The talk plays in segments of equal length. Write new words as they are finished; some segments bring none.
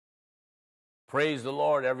Praise the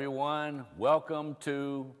Lord, everyone. Welcome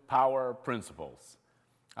to Power Principles.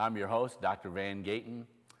 I'm your host, Dr. Van Gaten.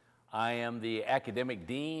 I am the academic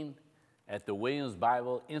dean at the Williams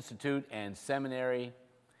Bible Institute and Seminary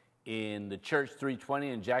in the Church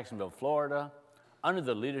 320 in Jacksonville, Florida, under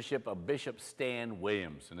the leadership of Bishop Stan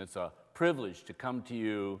Williams. And it's a privilege to come to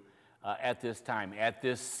you at this time, at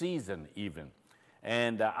this season even.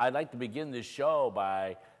 And I'd like to begin this show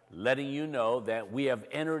by letting you know that we have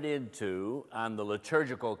entered into, on the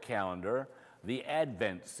liturgical calendar, the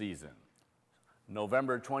Advent season.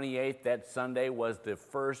 November 28th, that Sunday, was the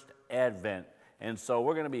first Advent. And so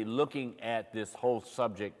we're going to be looking at this whole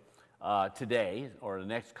subject today, or the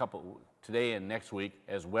next couple, today and next week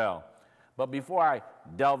as well. But before I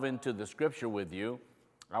delve into the scripture with you,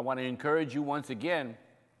 I want to encourage you once again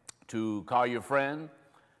to call your friend,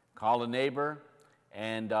 call a neighbor,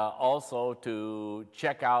 and also to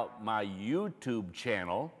check out my YouTube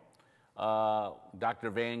channel, Dr.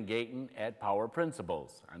 Van Gaten at Power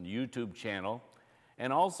Principles, on the YouTube channel.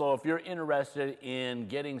 And also, if you're interested in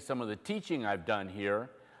getting some of the teaching I've done here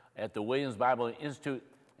at the Williams Bible Institute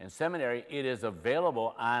and Seminary, it is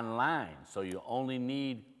available online. So you only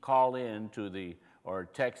need call in to the, or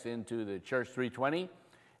text into the Church 320,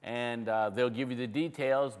 and they'll give you the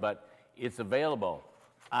details, but it's available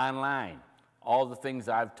online. All the things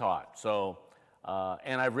I've taught. So,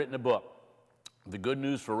 and I've written a book, The Good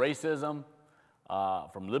News for Racism,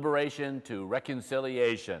 From Liberation to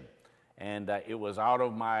Reconciliation. And it was out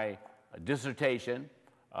of my dissertation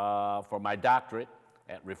for my doctorate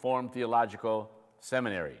at Reformed Theological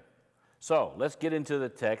Seminary. So let's get into the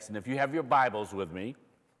text. And if you have your Bibles with me,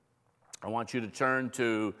 I want you to turn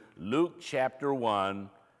to Luke chapter 1,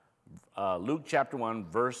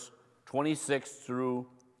 verse 26 through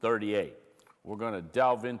 38. We're going to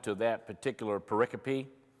delve into that particular pericope,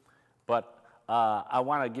 but I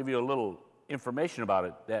want to give you a little information about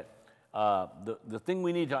it, that the thing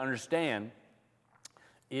we need to understand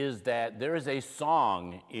is that there is a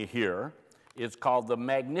song here. It's called the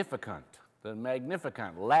Magnificat,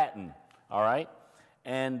 Latin, all right?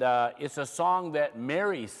 And it's a song that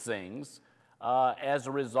Mary sings as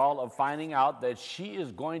a result of finding out that she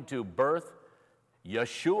is going to birth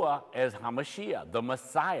Yeshua as HaMashiach, the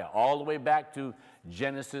Messiah, all the way back to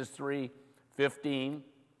Genesis 3:15.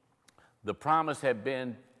 The promise had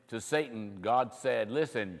been to Satan. God said,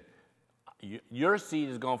 listen, your seed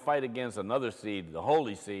is going to fight against another seed, the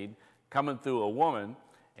holy seed, coming through a woman.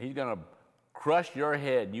 He's going to crush your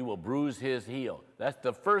head, and you will bruise his heel. That's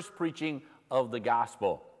the first preaching of the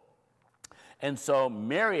gospel. And so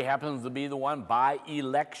Mary happens to be the one by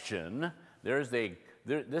election.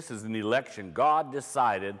 This is an election. God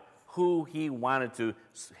decided who he wanted to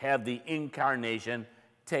have the incarnation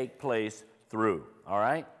take place through, all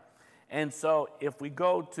right? And so if we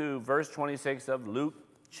go to verse 26 of Luke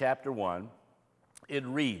chapter 1, it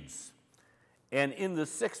reads, "And in the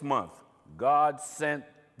 6th month, God sent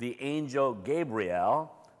the angel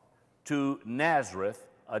Gabriel to Nazareth,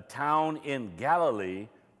 a town in Galilee,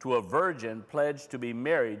 to a virgin pledged to be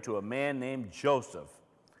married to a man named Joseph,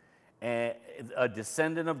 a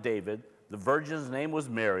descendant of David. The virgin's name was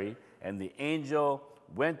Mary, and the angel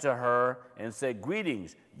went to her and said,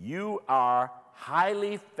 'Greetings, you are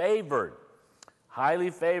highly favored.'" Highly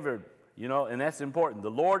favored, you know, and that's important. The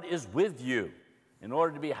Lord is with you. In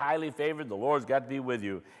order to be highly favored, the Lord's got to be with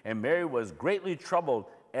you. And Mary was greatly troubled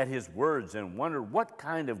at his words and wondered what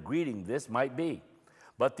kind of greeting this might be.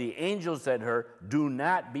 But the angel said to her, "Do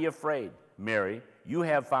not be afraid, Mary. You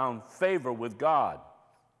have found favor with God.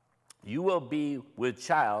 You will be with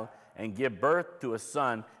child and give birth to a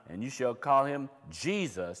son, and you shall call him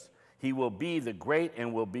Jesus. He will be the great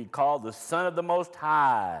and will be called the Son of the Most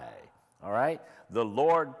High." All right? "The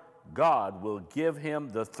Lord God will give him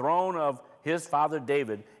the throne of his father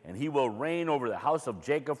David, and he will reign over the house of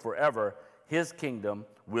Jacob forever. His kingdom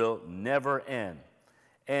will never end."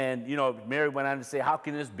 And, you know, Mary went on to say, "How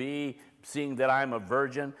can this be, seeing that I'm a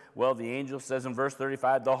virgin?" Well, the angel says in verse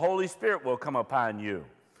 35, "The Holy Spirit will come upon you."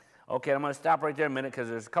 Okay, I'm going to stop right there a minute because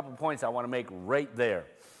there's a couple points I want to make right there.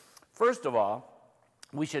 First of all,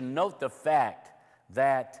 we should note the fact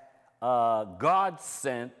that God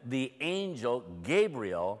sent the angel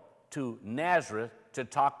Gabriel to Nazareth to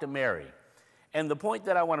talk to Mary. And the point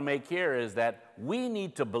that I want to make here is that we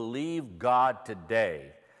need to believe God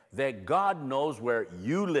today, that God knows where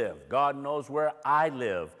you live. God knows where I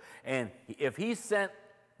live. And if he sent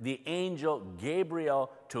the angel Gabriel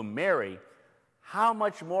to Mary, how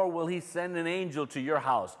much more will he send an angel to your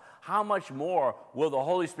house? How much more will the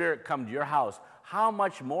Holy Spirit come to your house? How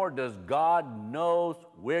much more does God know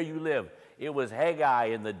where you live? It was Haggai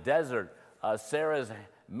in the desert, Sarah's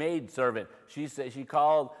maidservant. She said, she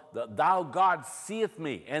called, thou God seeth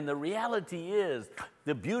me. And the reality is,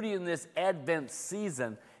 the beauty in this Advent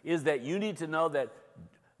season is that you need to know that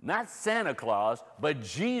not Santa Claus, but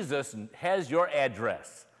Jesus has your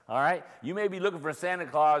address. All right? You may be looking for Santa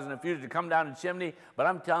Claus in the future to come down the chimney, but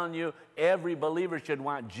I'm telling you, every believer should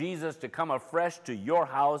want Jesus to come afresh to your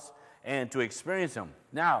house and to experience him.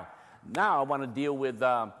 Now I want to deal with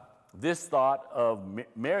this thought of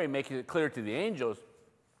Mary making it clear to the angels,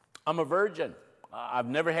 I'm a virgin. I've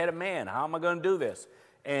never had a man. How am I going to do this?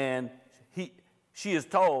 And she is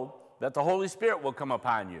told that the Holy Spirit will come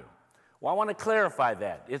upon you. Well, I want to clarify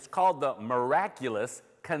that. It's called the miraculous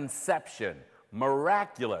conception.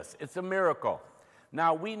 Miraculous. It's a miracle.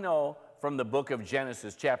 Now, we know from the book of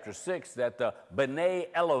Genesis chapter 6 that the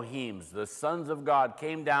B'nai Elohims, the sons of God,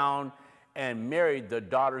 came down and married the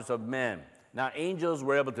daughters of men. Now, angels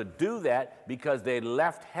were able to do that because they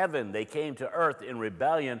left heaven. They came to earth in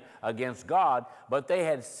rebellion against God, but they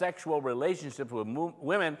had sexual relationships with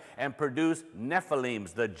women and produced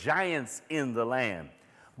Nephilims, the giants in the land.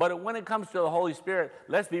 But when it comes to the Holy Spirit,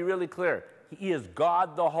 let's be really clear. He is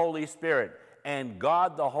God the Holy Spirit. And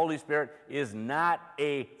God the Holy Spirit is not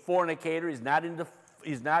a fornicator. He's not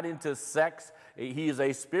into sex. He is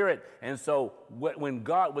a spirit. And so when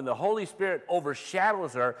the Holy Spirit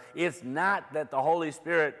overshadows her, it's not that the Holy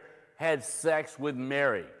Spirit had sex with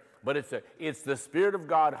Mary, but it's the Spirit of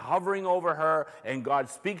God hovering over her, and God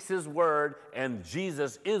speaks his word, and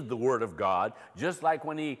Jesus is the word of God. Just like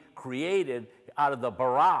when he created out of the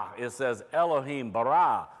bara, it says Elohim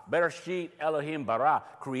bara, Bereshit Elohim bara,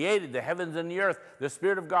 created the heavens and the earth. The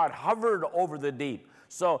Spirit of God hovered over the deep.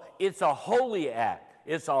 So it's a holy act.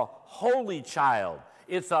 It's a holy child.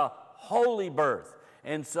 It's a holy birth.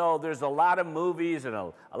 And so there's a lot of movies and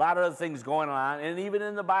a lot of other things going on, and even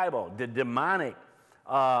in the Bible, the demonic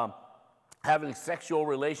having sexual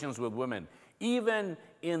relations with women. Even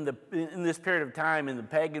in this period of time in the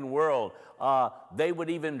pagan world, they would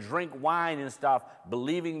even drink wine and stuff,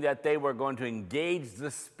 believing that they were going to engage the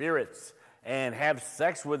spirits and have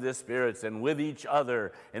sex with the spirits and with each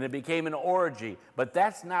other, and it became an orgy. But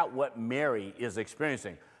that's not what Mary is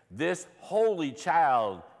experiencing. This holy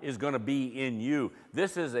child is going to be in you.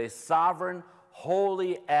 This is a sovereign,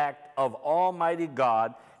 holy act of Almighty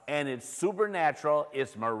God, and it's supernatural,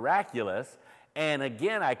 it's miraculous. And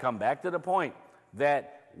again, I come back to the point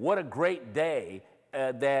that what a great day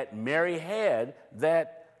that Mary had,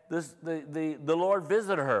 that the Lord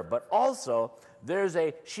visited her. But also,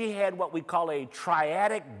 she had what we call a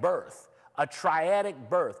triadic birth, a triadic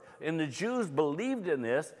birth. And the Jews believed in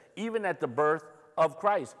this even at the birth of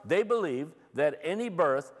Christ. They believed that any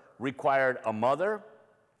birth required a mother,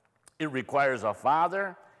 it requires a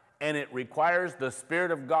father, and it requires the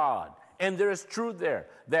Spirit of God. And there is truth there,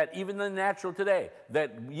 that even in the natural today,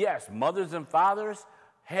 that yes, mothers and fathers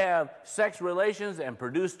have sex relations and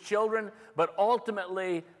produce children, but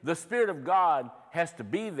ultimately the Spirit of God has to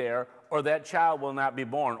be there, or that child will not be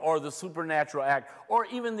born, or the supernatural act, or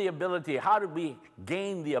even the ability. How do we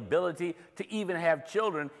gain the ability to even have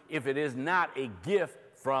children if it is not a gift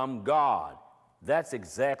from God? That's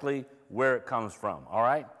exactly where it comes from, all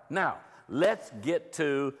right? Now, let's get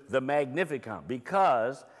to the Magnificat,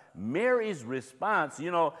 because Mary's response,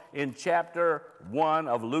 you know, in chapter 1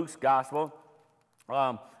 of Luke's gospel,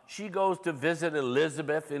 she goes to visit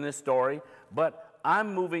Elizabeth in this story, but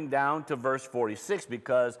I'm moving down to verse 46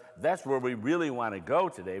 because that's where we really want to go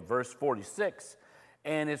today, verse 46.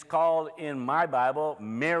 And it's called in my Bible,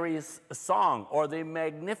 Mary's Song, or the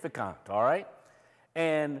Magnificat, all right?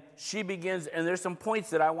 And she begins, and there's some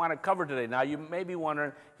points that I want to cover today. Now, you may be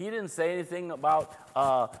wondering, he didn't say anything about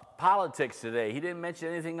politics today. He didn't mention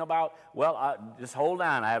anything about, well, just hold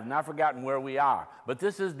on, I have not forgotten where we are. But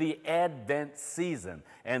this is the Advent season,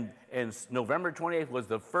 and November 28th was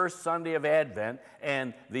the first Sunday of Advent,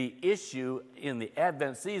 and the issue in the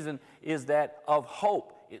Advent season is that of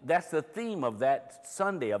hope. That's the theme of that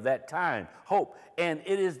Sunday, of that time, hope. And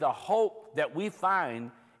it is the hope that we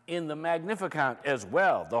find in the Magnificat as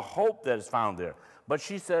well, the hope that is found there. But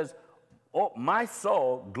she says, oh, my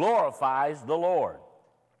soul glorifies the Lord,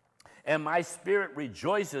 and my spirit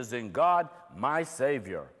rejoices in God, my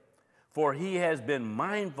Savior. For he has been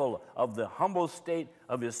mindful of the humble state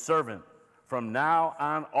of his servant. From now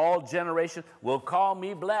on, all generations will call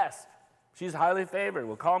me blessed. She's highly favored,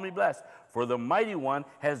 will call me blessed. For the Mighty One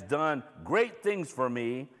has done great things for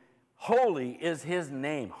me. Holy is his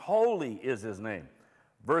name. Holy is his name.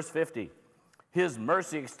 Verse 50, his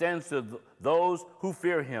mercy extends to those who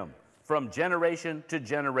fear him from generation to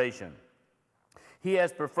generation. He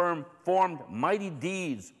has performed mighty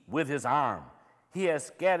deeds with his arm. He has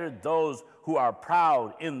scattered those who are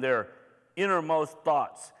proud in their innermost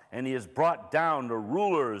thoughts, and he has brought down the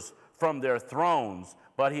rulers from their thrones,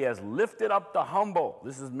 but he has lifted up the humble.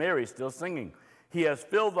 This is Mary still singing. He has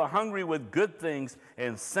filled the hungry with good things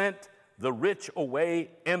and sent the rich away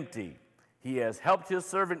empty. He has helped his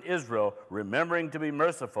servant Israel, remembering to be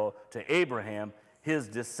merciful to Abraham, his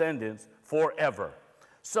descendants forever.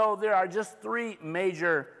 So there are just three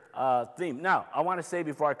major themes. Now, I want to say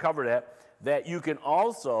before I cover that you can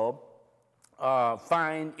also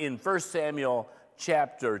find in 1 Samuel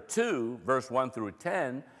chapter 2, verse 1 through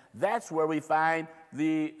 10, that's where we find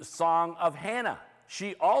the song of Hannah.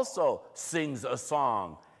 She also sings a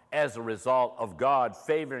song as a result of God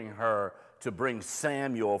favoring her to bring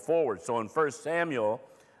Samuel forward. So in 1 Samuel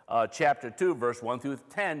chapter 2, verse 1 through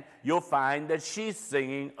 10, you'll find that she's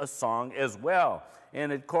singing a song as well.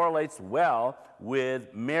 And it correlates well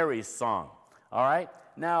with Mary's song. All right?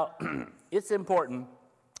 Now, it's important.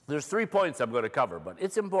 There's 3 points I'm going to cover, but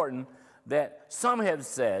it's important that some have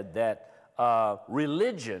said that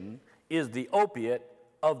religion is the opiate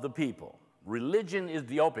of the people. Religion is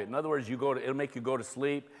the opiate. In other words, it'll make you go to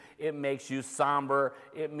sleep. It makes you somber.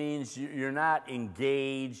 It means you're not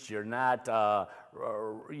engaged. You're not,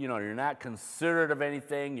 you're not considerate of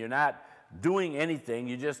anything. You're not doing anything.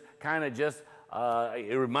 You just kind of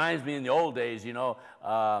it reminds me in the old days,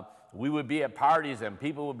 we would be at parties and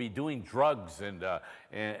people would be doing drugs, and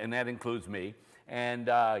that includes me. And,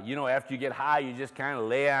 after you get high, you just kind of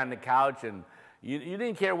lay on the couch and you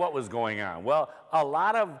didn't care what was going on. Well, a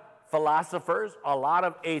lot of philosophers, a lot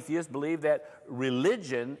of atheists believe that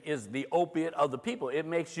religion is the opiate of the people. It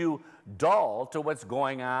makes you dull to what's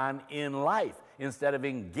going on in life instead of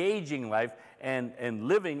engaging life and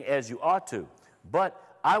living as you ought to. But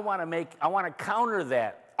I want to counter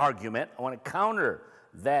that argument. I want to counter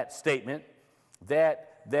that statement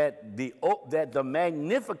that the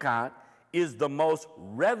Magnificat is the most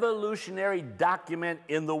revolutionary document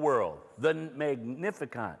in the world. The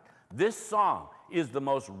Magnificat. This song is the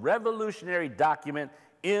most revolutionary document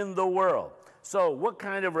in the world. So what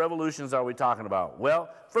kind of revolutions are we talking about? Well,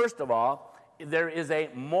 first of all, there is a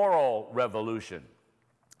moral revolution.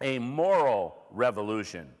 A moral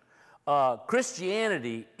revolution.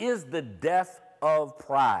 Christianity is the death of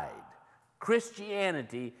pride.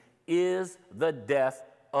 Christianity is the death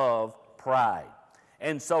of pride.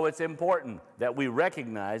 And so it's important that we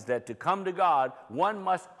recognize that to come to God, one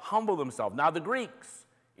must humble themselves. Now, the Greeks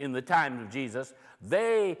in the time of Jesus,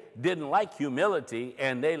 they didn't like humility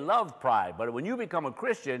and they loved pride. But when you become a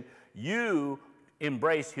Christian, you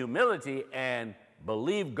embrace humility and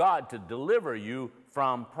believe God to deliver you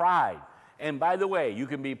from pride. And by the way, you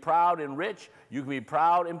can be proud and rich, you can be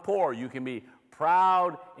proud and poor, you can be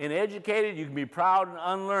proud and educated, you can be proud and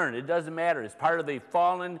unlearned. It doesn't matter. It's part of the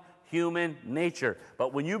fallen human nature.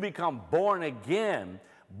 But when you become born again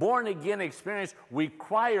experience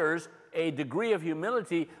requires a degree of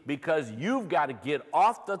humility because you've got to get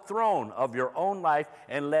off the throne of your own life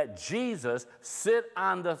and let Jesus sit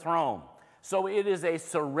on the throne. So it is a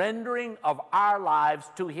surrendering of our lives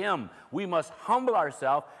to Him. We must humble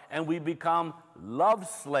ourselves and we become love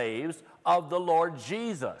slaves of the Lord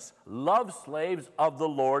Jesus. Love slaves of the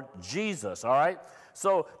Lord Jesus, all right?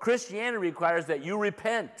 So Christianity requires that you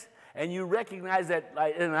repent and you recognize that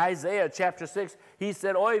in Isaiah chapter 6, he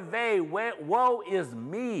said, Oy vey, woe is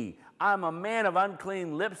me. I'm a man of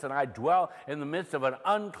unclean lips, and I dwell in the midst of an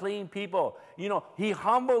unclean people. He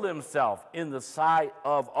humbled himself in the sight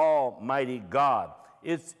of Almighty God.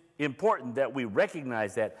 It's important that we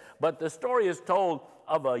recognize that. But the story is told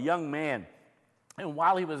of a young man. And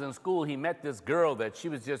while he was in school, he met this girl that she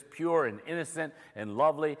was just pure and innocent and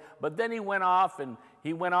lovely. But then he went off and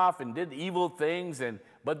did evil things.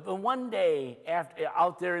 But the one day,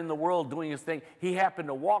 out there in the world doing his thing, he happened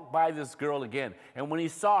to walk by this girl again. And when he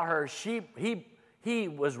saw her, he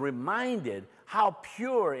was reminded how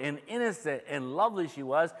pure and innocent and lovely she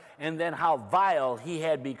was, and then how vile he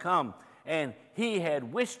had become. And he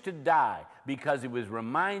had wished to die because he was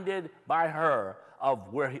reminded by her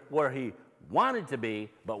of where he wanted to be,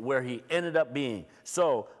 but where he ended up being.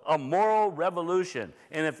 So, a moral revolution.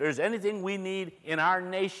 And if there's anything we need in our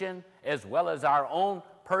nation, as well as our own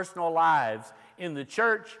personal lives, in the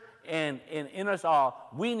church and in us all,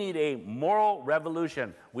 we need a moral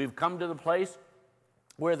revolution. We've come to the place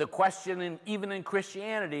where the question, even in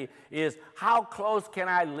Christianity, is how close can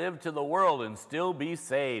I live to the world and still be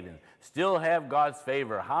saved and still have God's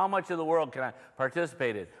favor? How much of the world can I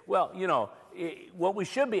participate in? Well, what we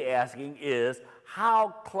should be asking is, how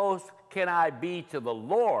close can I be to the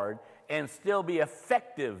Lord and still be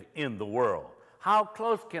effective in the world? How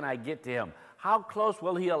close can I get to Him? How close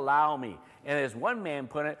will he allow me? And as one man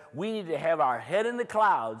put it, we need to have our head in the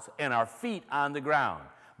clouds and our feet on the ground.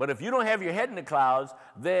 But if you don't have your head in the clouds,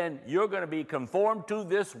 then you're going to be conformed to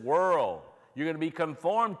this world. You're going to be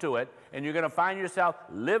conformed to it, and you're going to find yourself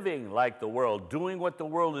living like the world, doing what the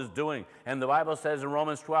world is doing. And the Bible says in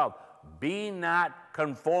Romans 12, be not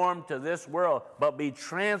conformed to this world, but be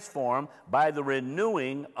transformed by the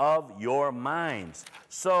renewing of your minds.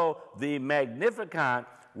 So the Magnificat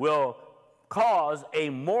will cause a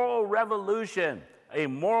moral revolution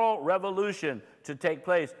to take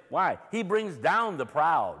place. Why? He brings down the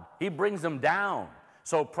proud. He brings them down.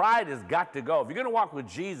 So pride has got to go. If you're going to walk with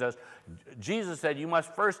Jesus, Jesus said you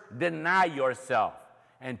must first deny yourself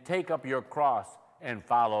and take up your cross and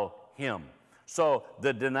follow him. So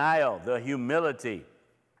the denial, the humility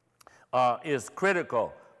is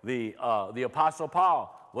critical. The Apostle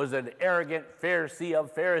Paul was an arrogant Pharisee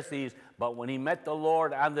of Pharisees, but when he met the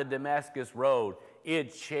Lord on the Damascus road,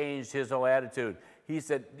 it changed his whole attitude. He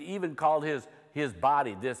said, even called his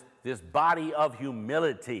body, this body of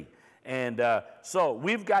humility. And so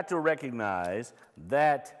we've got to recognize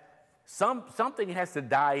that something has to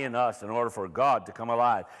die in us in order for God to come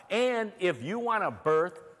alive. And if you want to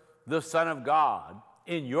birth the Son of God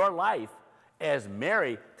in your life as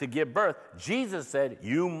Mary to give birth, Jesus said,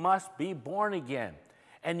 you must be born again.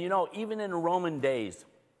 And you know, even in the Roman days,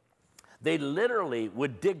 they literally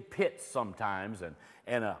would dig pits sometimes,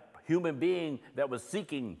 and a human being that was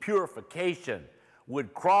seeking purification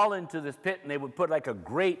would crawl into this pit, and they would put like a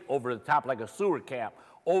grate over the top, like a sewer cap,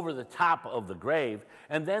 over the top of the grave,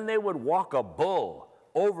 and then they would walk a bull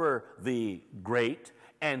over the grate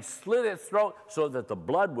and slit its throat so that the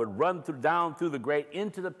blood would run down through the grate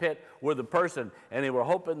into the pit where the person, and they were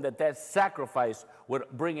hoping that that sacrifice would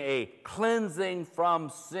bring a cleansing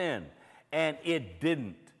from sin, and it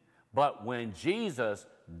didn't. But when Jesus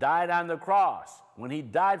died on the cross, when he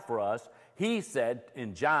died for us, he said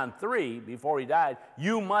in John 3, before he died,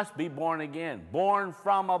 you must be born again, born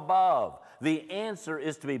from above. The answer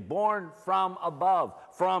is to be born from above,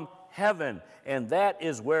 from heaven. And that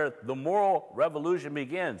is where the moral revolution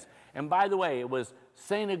begins. And by the way, it was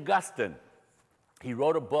St. Augustine. He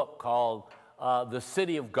wrote a book called The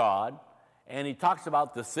City of God, and he talks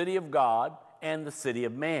about the city of God and the city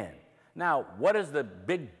of man. Now, what is the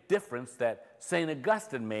big difference that St.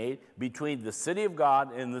 Augustine made between the city of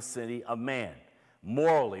God and the city of man?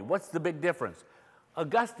 Morally, what's the big difference?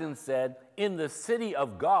 Augustine said, in the city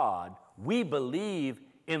of God, we believe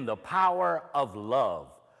in the power of love,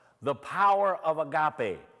 the power of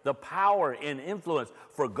agape, the power and influence.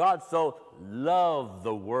 For God so loved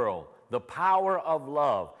the world. The power of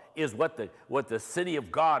love is what the city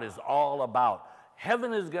of God is all about.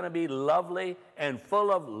 Heaven is going to be lovely and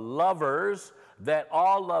full of lovers that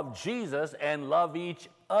all love Jesus and love each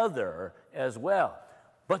other as well.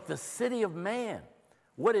 But the city of man,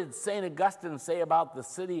 what did St. Augustine say about the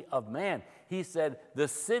city of man? He said, the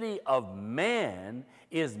city of man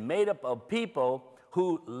is made up of people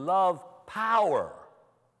who love power.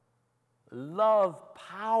 Love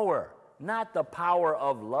power. Not the power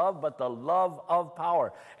of love, but the love of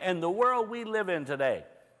power. And the world we live in today,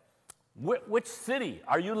 which city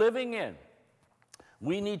are you living in?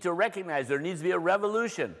 We need to recognize there needs to be a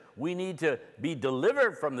revolution. We need to be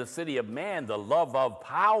delivered from the city of man, the love of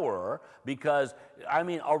power, because, I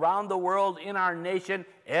mean, around the world, in our nation,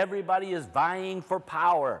 everybody is vying for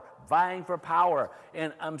power.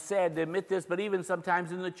 And I'm sad to admit this, but even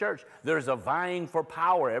sometimes in the church, there's a vying for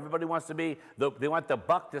power. Everybody wants to be, they want the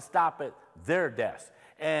buck to stop at their desk.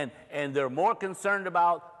 And they're more concerned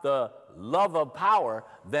about the love of power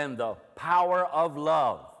than the power of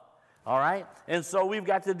love. All right? And so we've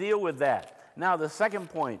got to deal with that. Now, the second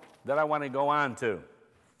point that I want to go on to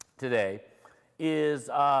today is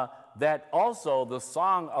that also the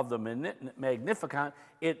song of the Magnificat,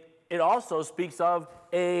 it also speaks of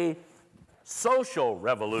a social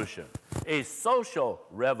revolution. A social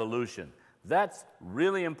revolution. That's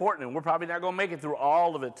really important, and we're probably not going to make it through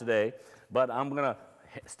all of it today, but I'm going to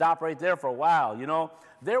stop right there for a while. You know,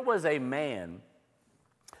 there was a man,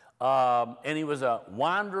 and he was a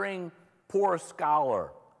wandering poor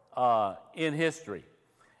scholar in history,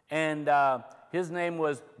 and his name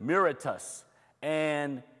was Meritus,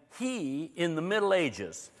 and he, in the Middle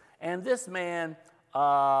Ages, and this man,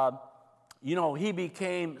 you know, he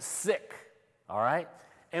became sick, all right?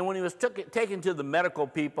 And when he was taken to the medical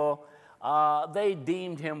people, they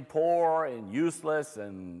deemed him poor and useless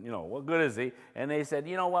and, you know, what good is he? And they said,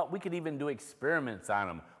 you know what, we could even do experiments on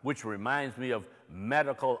him, which reminds me of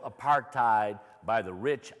medical apartheid by the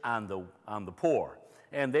rich on the poor.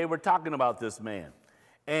 And they were talking about this man.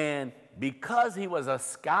 And because he was a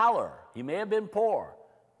scholar, he may have been poor,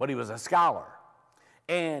 but he was a scholar.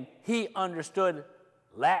 And he understood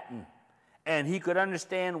Latin. And he could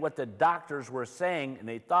understand what the doctors were saying, and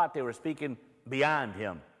they thought they were speaking beyond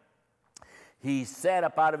him. He sat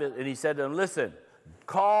up out of it, and he said to them, listen,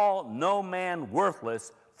 call no man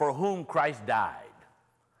worthless for whom Christ died.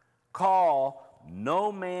 Call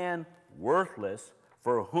no man worthless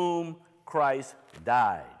for whom Christ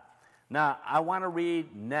died. Now, I want to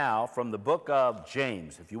read now from the book of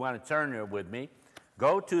James. If you want to turn there with me,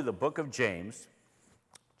 go to the book of James,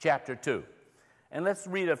 chapter 2. And let's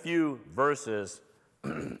read a few verses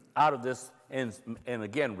out of this, and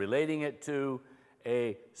again, relating it to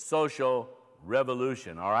a social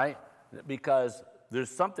revolution, all right? Because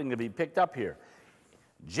there's something to be picked up here.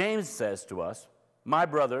 James says to us, my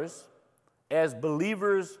brothers, as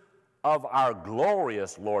believers of our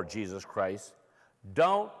glorious Lord Jesus Christ,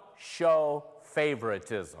 don't show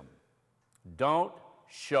favoritism. Don't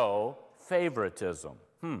show favoritism.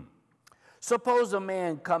 Suppose a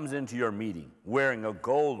man comes into your meeting wearing a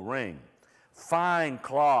gold ring, fine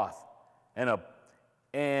cloth,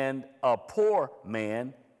 and a poor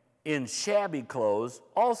man in shabby clothes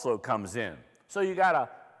also comes in. So you got a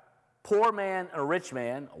poor man, a rich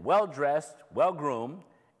man, well-dressed, well-groomed,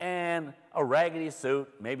 and a raggedy suit,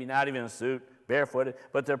 maybe not even a suit, barefooted,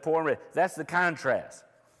 but they're poor and rich. That's the contrast.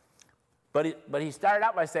 But he started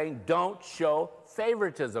out by saying, don't show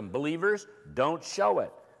favoritism. Believers, don't show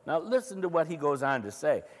it. Now, listen to what he goes on to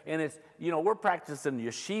say. And it's, you know, we're practicing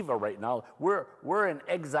yeshiva right now. We're in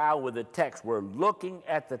exile with the text. We're looking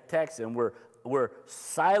at the text, and we're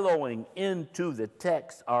siloing into the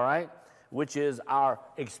text, all right, which is our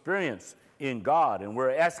experience in God. And we're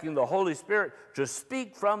asking the Holy Spirit to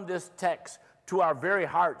speak from this text to our very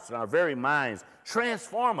hearts and our very minds.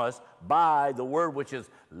 Transform us by the word which is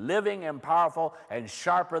living and powerful and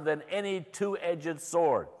sharper than any two-edged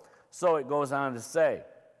sword. So it goes on to say,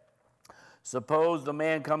 suppose the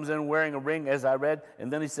man comes in wearing a ring, as I read,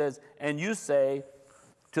 and then he says, and you say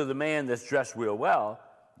to the man that's dressed real well,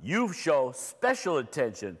 you show special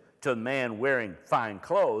attention to the man wearing fine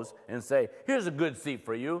clothes and say, here's a good seat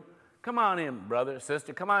for you. Come on in, brother,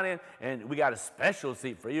 sister, come on in, and we got a special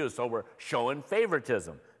seat for you. So we're showing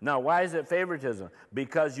favoritism. Now, why is it favoritism?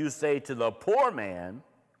 Because you say to the poor man,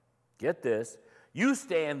 get this, you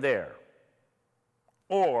stand there,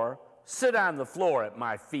 or sit on the floor at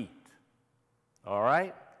my feet. All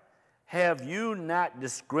right? Have you not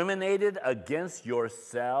discriminated against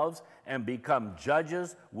yourselves and become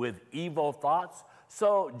judges with evil thoughts?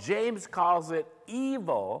 So James calls it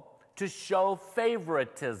evil to show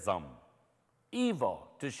favoritism. Evil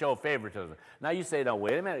to show favoritism. Now you say, no,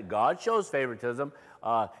 wait a minute. God shows favoritism.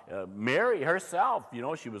 Mary herself, you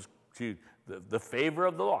know, she was the favor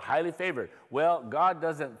of the Lord, highly favored. Well, God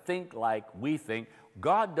doesn't think like we think.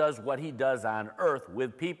 God does what he does on earth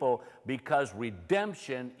with people because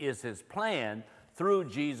redemption is his plan through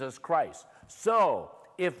Jesus Christ. So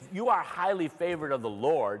if you are highly favored of the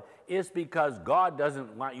Lord, it's because God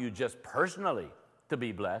doesn't want you just personally to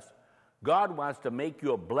be blessed. God wants to make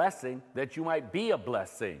you a blessing that you might be a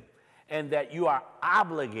blessing, and that you are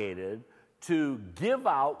obligated to give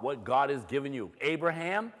out what God has given you.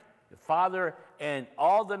 Abraham, father, and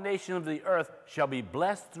all the nations of the earth shall be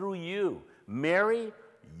blessed through you. Mary,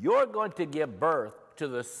 you're going to give birth to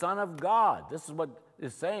the Son of God. This is what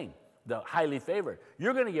it's saying, the highly favored.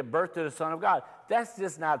 You're going to give birth to the Son of God. That's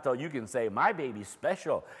just not though you can say, my baby's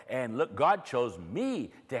special, and look, God chose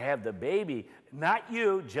me to have the baby. Not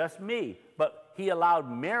you, just me. But he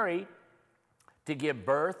allowed Mary to give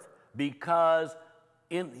birth because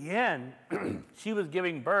in the end, she was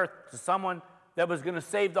giving birth to someone that was going to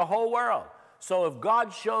save the whole world. So if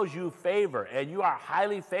God shows you favor and you are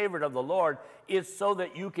highly favored of the Lord, it's so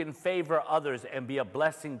that you can favor others and be a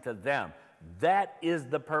blessing to them. That is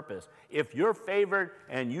the purpose. If you're favored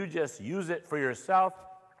and you just use it for yourself,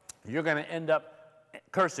 you're going to end up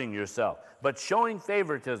cursing yourself. But showing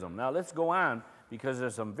favoritism. Now let's go on because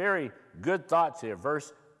there's some very good thoughts here.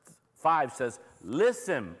 Verse 5 says,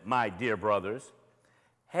 listen, my dear brothers,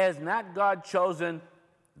 has not God chosen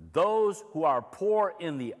those who are poor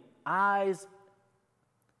in the eyes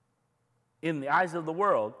of the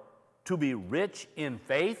world to be rich in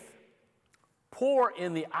faith? Poor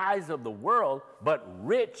in the eyes of the world, but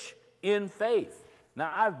rich in faith.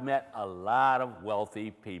 Now, I've met a lot of wealthy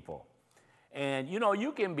people. And, you know,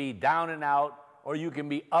 you can be down and out or you can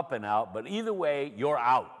be up and out, but either way, you're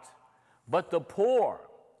out. But the poor,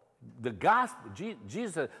 the gospel,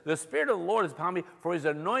 Jesus said, the Spirit of the Lord is upon me, for he's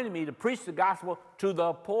anointed me to preach the gospel to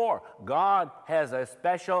the poor. God has a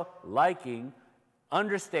special liking,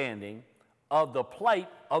 understanding of the plight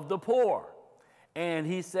of the poor. And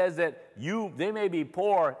he says that they may be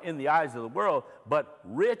poor in the eyes of the world, but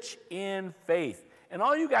rich in faith. And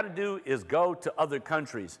all you got to do is go to other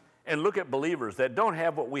countries and look at believers that don't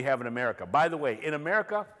have what we have in America. By the way, in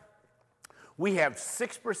America, we have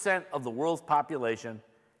 6% of the world's population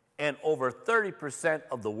and over 30%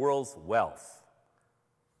 of the world's wealth.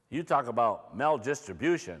 You talk about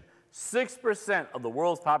maldistribution. 6% of the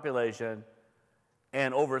world's population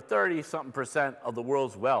and over 30-something% of the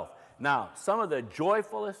world's wealth. Now, some of the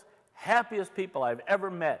joyfulest, happiest people I've ever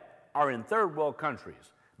met are in third world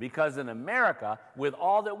countries. Because in America, with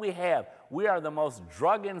all that we have, we are the most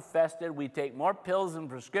drug-infested. We take more pills and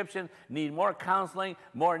prescription, need more counseling,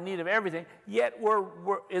 more in need of everything. Yet we're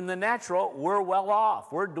in the natural, we're well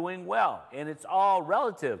off. We're doing well. And it's all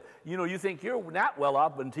relative. You know, you think you're not well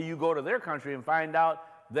off until you go to their country and find out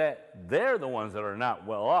that they're the ones that are not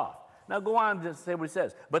well off. Now go on to say what he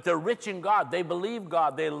says. But they're rich in God. They believe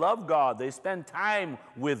God. They love God. They spend time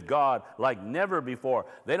with God like never before.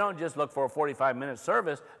 They don't just look for a 45-minute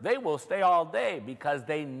service. They will stay all day because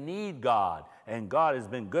they need God, and God has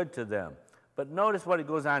been good to them. But notice what he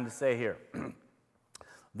goes on to say here.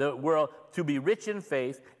 The world, to be rich in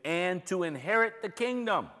faith and to inherit the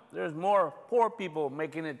kingdom. There's more poor people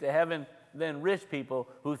making it to heaven than rich people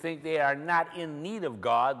who think they are not in need of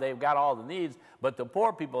God. They've got all the needs, but the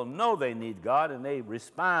poor people know they need God, and they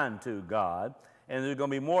respond to God. And there's going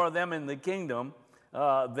to be more of them in the kingdom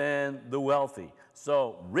than the wealthy.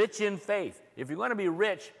 So rich in faith. If you're going to be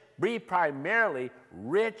rich, be primarily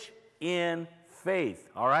rich in faith,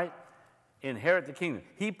 all right? Inherit the kingdom.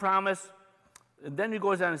 He promised, and then he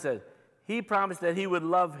goes on and says, he promised that he would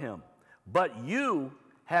love him. But you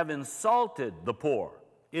have insulted the poor.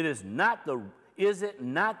 Is it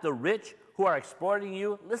not the rich who are exploiting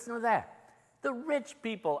you? Listen to that. The rich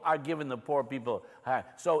people are giving the poor people.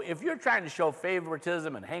 So if you're trying to show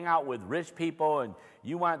favoritism and hang out with rich people and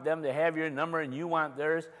you want them to have your number and you want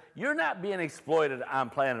theirs, you're not being exploited on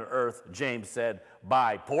planet Earth, James said,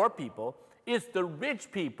 by poor people. It's the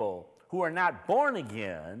rich people who are not born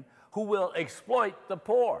again who will exploit the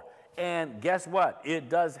poor. And guess what? It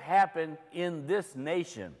does happen in this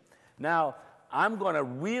nation. Now, I'm going to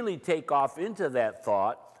really take off into that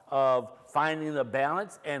thought of finding the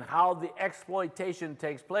balance and how the exploitation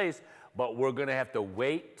takes place, but we're going to have to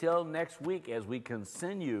wait till next week as we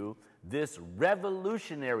continue this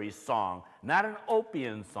revolutionary song, not an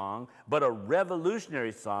opium song, but a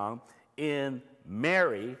revolutionary song in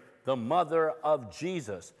Mary, the mother of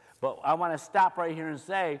Jesus. But I want to stop right here and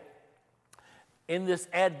say, in this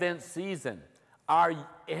Advent season,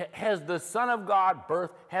 has the Son of God birthed,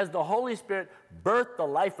 has the Holy Spirit birthed the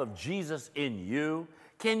life of Jesus in you?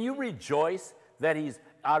 Can you rejoice that he's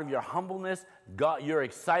out of your humbleness? God, you're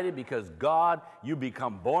excited because God, you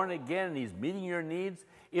become born again and he's meeting your needs.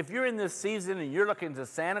 If you're in this season and you're looking to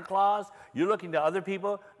Santa Claus, you're looking to other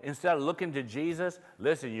people instead of looking to Jesus,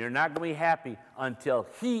 listen, you're not going to be happy until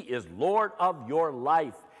he is Lord of your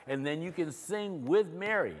life. And then you can sing with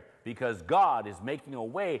Mary, because God is making a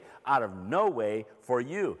way out of no way for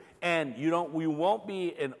you. And you won't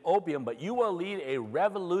be an opium, but you will lead a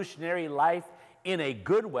revolutionary life in a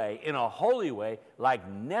good way, in a holy way, like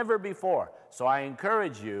never before. So I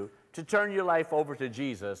encourage you to turn your life over to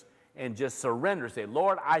Jesus and just surrender. Say,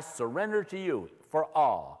 Lord, I surrender to you for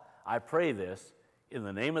all. I pray this in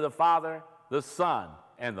the name of the Father, the Son,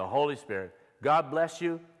 and the Holy Spirit. God bless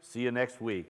you. See you next week.